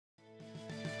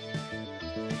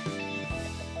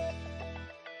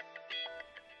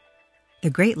The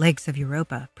Great Lakes of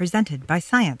Europa, presented by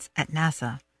Science at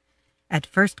NASA. At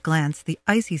first glance, the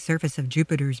icy surface of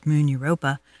Jupiter's moon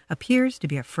Europa appears to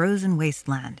be a frozen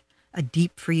wasteland, a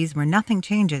deep freeze where nothing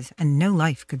changes and no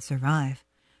life could survive.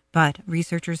 But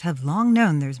researchers have long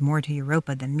known there's more to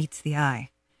Europa than meets the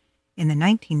eye. In the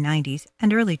 1990s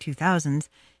and early 2000s,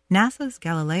 NASA's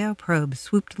Galileo probe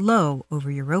swooped low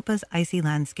over Europa's icy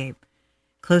landscape.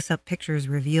 Close-up pictures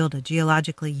revealed a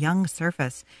geologically young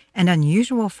surface and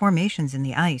unusual formations in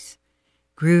the ice.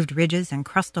 Grooved ridges and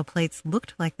crustal plates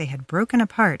looked like they had broken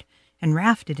apart and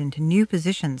rafted into new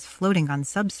positions floating on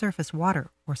subsurface water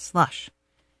or slush.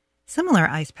 Similar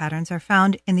ice patterns are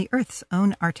found in the Earth's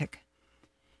own Arctic.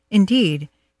 Indeed,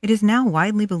 it is now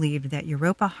widely believed that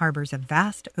Europa harbors a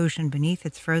vast ocean beneath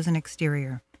its frozen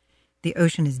exterior. The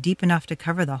ocean is deep enough to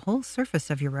cover the whole surface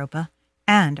of Europa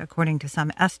and, according to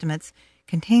some estimates,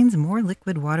 contains more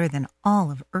liquid water than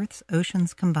all of Earth's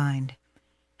oceans combined.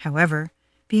 However,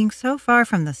 being so far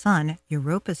from the sun,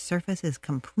 Europa's surface is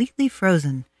completely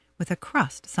frozen, with a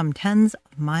crust some tens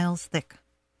of miles thick.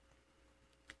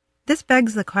 This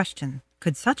begs the question,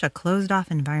 could such a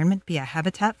closed-off environment be a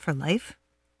habitat for life?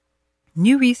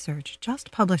 New research,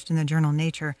 just published in the journal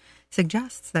Nature,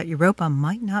 suggests that Europa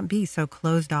might not be so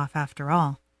closed off after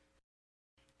all.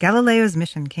 Galileo's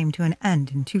mission came to an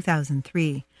end in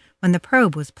 2003, when the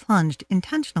probe was plunged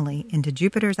intentionally into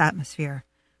Jupiter's atmosphere,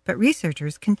 but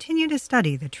researchers continue to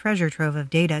study the treasure trove of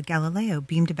data Galileo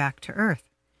beamed back to Earth.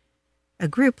 A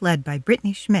group led by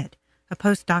Brittany Schmidt, a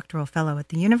postdoctoral fellow at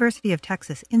the University of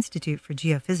Texas Institute for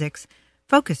Geophysics,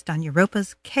 focused on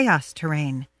Europa's chaos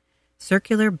terrain,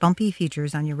 circular, bumpy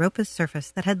features on Europa's surface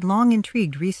that had long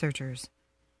intrigued researchers.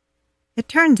 It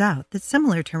turns out that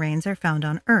similar terrains are found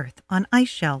on Earth, on ice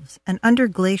shelves, and under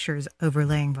glaciers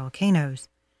overlaying volcanoes.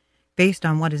 Based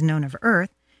on what is known of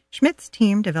Earth, Schmidt's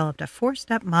team developed a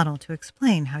 4-step model to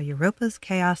explain how Europa's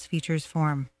chaos features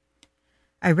form.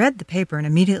 "I read the paper and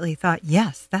immediately thought,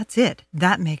 yes, that's it.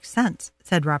 That makes sense,"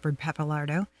 said Robert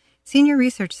Pappalardo, senior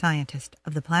research scientist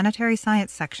of the Planetary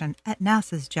Science section at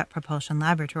NASA's Jet Propulsion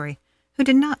Laboratory, who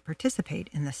did not participate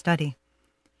in the study.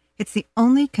 It's the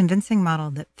only convincing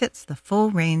model that fits the full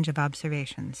range of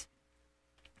observations.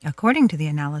 According to the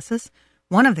analysis,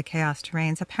 one of the chaos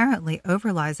terrains apparently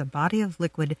overlies a body of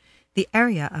liquid the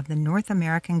area of the North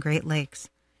American Great Lakes.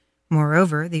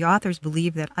 Moreover, the authors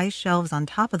believe that ice shelves on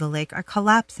top of the lake are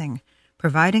collapsing,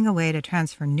 providing a way to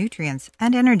transfer nutrients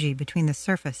and energy between the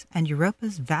surface and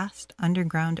Europa's vast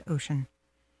underground ocean.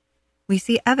 "We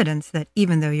see evidence that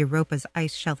even though Europa's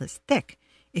ice shell is thick,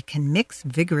 it can mix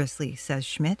vigorously," says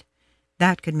Schmidt.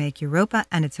 "That could make Europa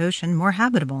and its ocean more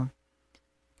habitable."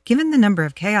 Given the number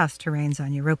of chaos terrains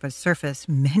on Europa's surface,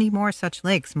 many more such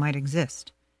lakes might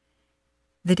exist.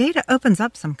 The data opens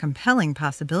up some compelling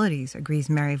possibilities, agrees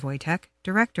Mary Wojtek,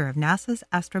 director of NASA's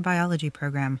astrobiology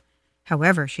program.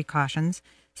 However, she cautions,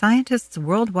 scientists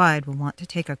worldwide will want to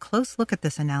take a close look at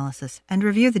this analysis and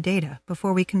review the data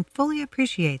before we can fully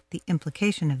appreciate the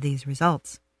implication of these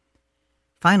results.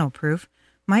 Final proof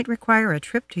might require a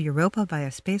trip to Europa by a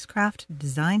spacecraft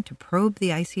designed to probe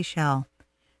the icy shell.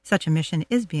 Such a mission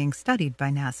is being studied by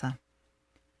NASA.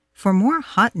 For more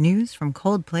hot news from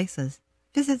cold places,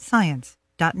 visit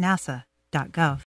science.nasa.gov.